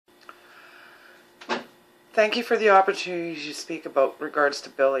Thank you for the opportunity to speak about regards to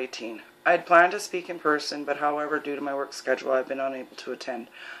Bill 18. I had planned to speak in person, but however, due to my work schedule, I've been unable to attend.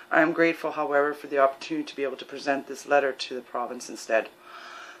 I am grateful, however, for the opportunity to be able to present this letter to the province instead.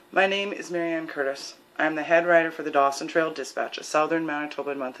 My name is Marianne Curtis. I am the head writer for the Dawson Trail Dispatch, a southern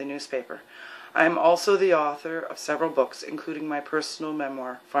Manitoba monthly newspaper. I am also the author of several books, including my personal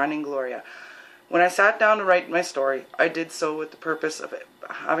memoir, Finding Gloria. When I sat down to write my story, I did so with the purpose of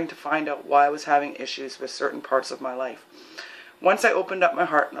having to find out why I was having issues with certain parts of my life. Once I opened up my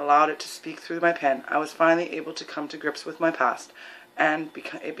heart and allowed it to speak through my pen, I was finally able to come to grips with my past, and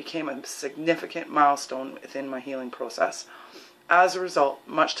it became a significant milestone within my healing process. As a result,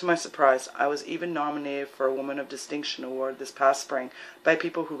 much to my surprise, I was even nominated for a Woman of Distinction award this past spring by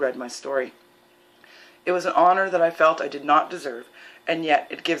people who read my story. It was an honor that I felt I did not deserve, and yet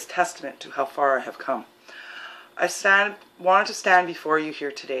it gives testament to how far I have come. I wanted to stand before you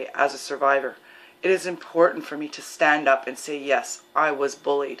here today as a survivor. It is important for me to stand up and say, yes, I was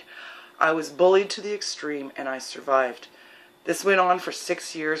bullied. I was bullied to the extreme, and I survived. This went on for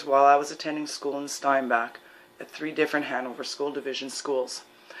 6 years while I was attending school in Steinbach at 3 different Hanover School Division schools.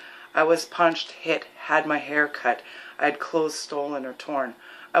 I was punched, hit, had my hair cut. I had clothes stolen or torn.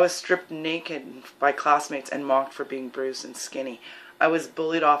 I was stripped naked by classmates and mocked for being bruised and skinny. I was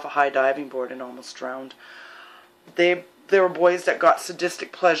bullied off a high diving board and almost drowned. There were boys that got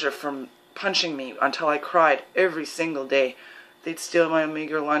sadistic pleasure from punching me until I cried every single day. They'd steal my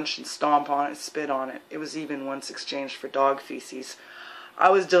meager lunch and stomp on it, spit on it. It was even once exchanged for dog feces. I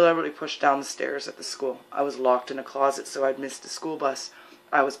was deliberately pushed down the stairs at the school. I was locked in a closet so I'd miss the school bus.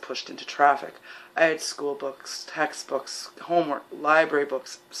 I was pushed into traffic. I had school books, textbooks, homework, library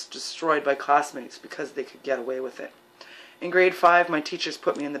books destroyed by classmates because they could get away with it. In grade 5, my teachers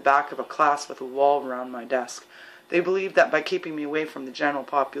put me in the back of a class with a wall around my desk. They believed that by keeping me away from the general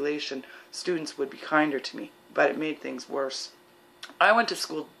population, students would be kinder to me, but it made things worse. I went to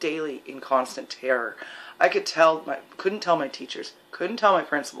school daily in constant terror. I couldn't tell my teachers, couldn't tell my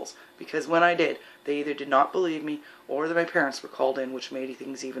principals, because when I did, they either did not believe me or that my parents were called in, which made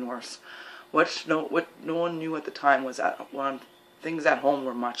things even worse. What no one knew at the time was that things at home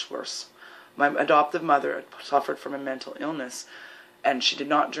were much worse. My adoptive mother had suffered from a mental illness, and she did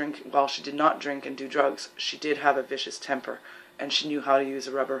not drink. While she did not drink and do drugs, she did have a vicious temper, and she knew how to use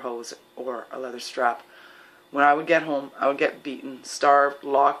a rubber hose or a leather strap. When I would get home, I would get beaten, starved,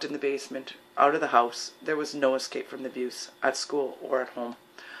 locked in the basement, out of the house. There was no escape from the abuse, at school or at home.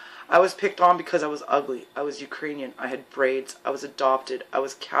 I was picked on because I was ugly. I was Ukrainian. I had braids. I was adopted. I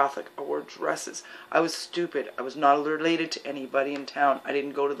was Catholic. I wore dresses. I was stupid. I was not related to anybody in town. I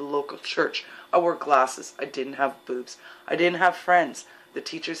didn't go to the local church. I wore glasses. I didn't have boobs. I didn't have friends. The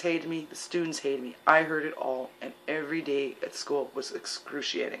teachers hated me. The students hated me. I heard it all, and every day at school was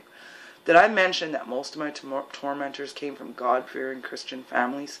excruciating. Did I mention that most of my tormentors came from God-fearing Christian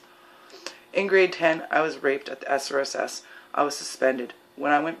families? In grade 10, I was raped at the SRSS. I was suspended.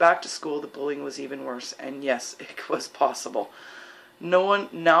 When I went back to school, the bullying was even worse, and yes, it was possible.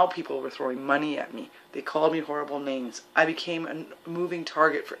 Now people were throwing money at me. They called me horrible names. I became a moving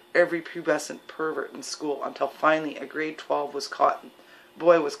target for every pubescent pervert in school until finally a grade 12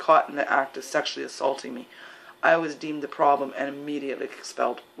 boy was caught in the act of sexually assaulting me. I was deemed the problem and immediately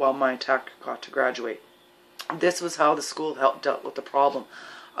expelled while my attacker got to graduate. This was how the school dealt with the problem.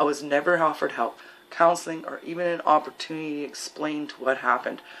 I was never offered help, counseling, or even an opportunity to explain what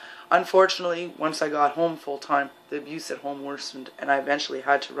happened. Unfortunately, once I got home full-time, the abuse at home worsened, and I eventually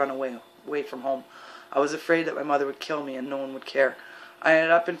had to run away from home. I was afraid that my mother would kill me and no one would care. I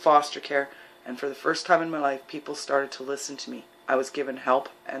ended up in foster care, and for the first time in my life, people started to listen to me. I was given help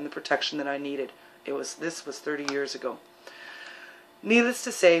and the protection that I needed. This was 30 years ago. Needless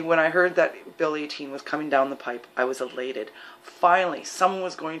to say, when I heard that Bill 18 was coming down the pipe, I was elated. Finally, someone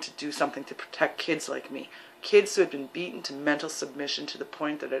was going to do something to protect kids like me. Kids who had been beaten to mental submission to the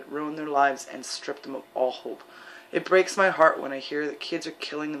point that it ruined their lives and stripped them of all hope. It breaks my heart when I hear that kids are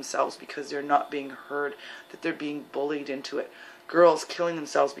killing themselves because they're not being heard, that they're being bullied into it. Girls killing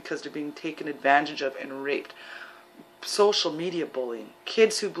themselves because they're being taken advantage of and raped. Social media bullying.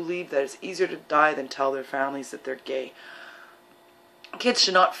 Kids who believe that it's easier to die than tell their families that they're gay. Kids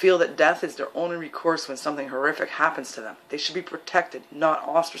should not feel that death is their only recourse when something horrific happens to them. They should be protected, not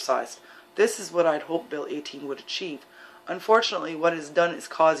ostracized. This is what I'd hoped Bill 18 would achieve. Unfortunately, what it has done is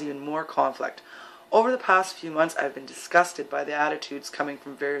cause even more conflict. Over the past few months, I've been disgusted by the attitudes coming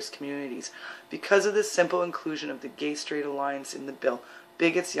from various communities. Because of this simple inclusion of the gay-straight alliance in the bill,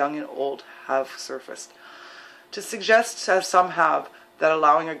 bigots young and old have surfaced. To suggest, as some have, that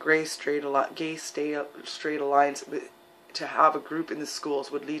allowing a gay-straight alliance to have a group in the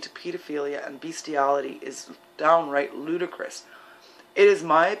schools would lead to pedophilia and bestiality is downright ludicrous. It is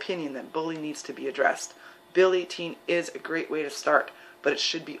my opinion that bullying needs to be addressed. Bill 18 is a great way to start, but it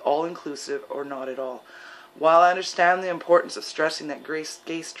should be all-inclusive or not at all. While I understand the importance of stressing that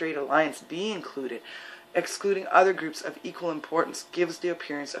gay-straight alliance be included, excluding other groups of equal importance gives the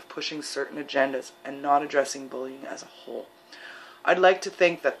appearance of pushing certain agendas and not addressing bullying as a whole. I'd like to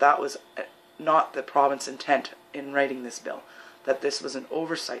think that that was not the province's intent in writing this bill, that this was an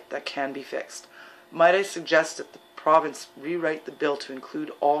oversight that can be fixed. Might I suggest that the province rewrite the bill to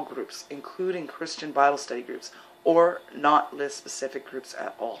include all groups, including Christian Bible study groups, or not list specific groups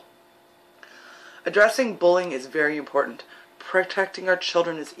at all? Addressing bullying is very important. Protecting our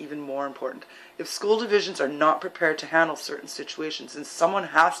children is even more important. If school divisions are not prepared to handle certain situations, then someone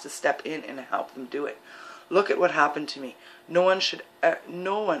has to step in and help them do it. Look at what happened to me. No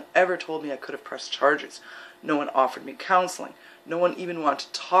one ever told me I could have pressed charges. No one offered me counseling. No one even wanted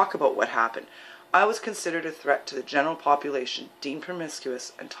to talk about what happened. I was considered a threat to the general population, deemed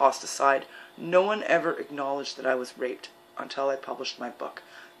promiscuous, and tossed aside. No one ever acknowledged that I was raped until I published my book.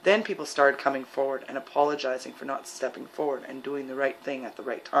 Then people started coming forward and apologizing for not stepping forward and doing the right thing at the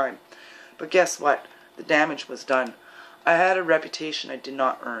right time. But guess what? The damage was done. I had a reputation I did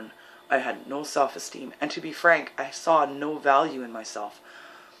not earn. I had no self-esteem, and to be frank, I saw no value in myself.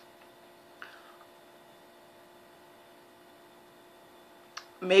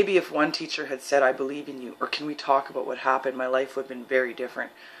 Maybe if one teacher had said, "I believe in you," or "Can we talk about what happened?" my life would have been very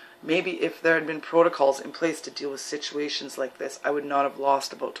different. Maybe if there had been protocols in place to deal with situations like this, I would not have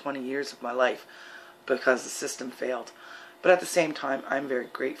lost about 20 years of my life because the system failed. But at the same time, I'm very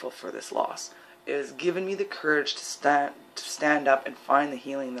grateful for this loss. It has given me the courage to stand up and find the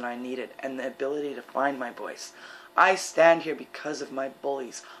healing that I needed and the ability to find my voice. I stand here because of my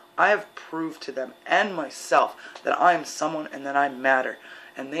bullies. I have proved to them and myself that I am someone and that I matter,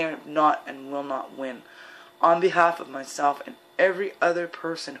 and they are not and will not win. On behalf of myself and every other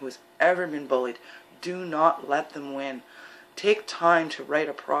person who has ever been bullied, do not let them win. Take time to write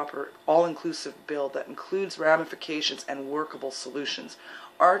a proper, all-inclusive bill that includes ramifications and workable solutions.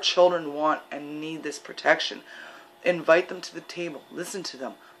 Our children want and need this protection. Invite them to the table. Listen to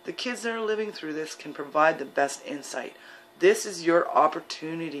them. The kids that are living through this can provide the best insight. This is your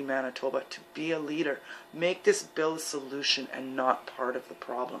opportunity, Manitoba, to be a leader. Make this bill a solution and not part of the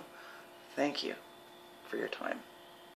problem. Thank you for your time.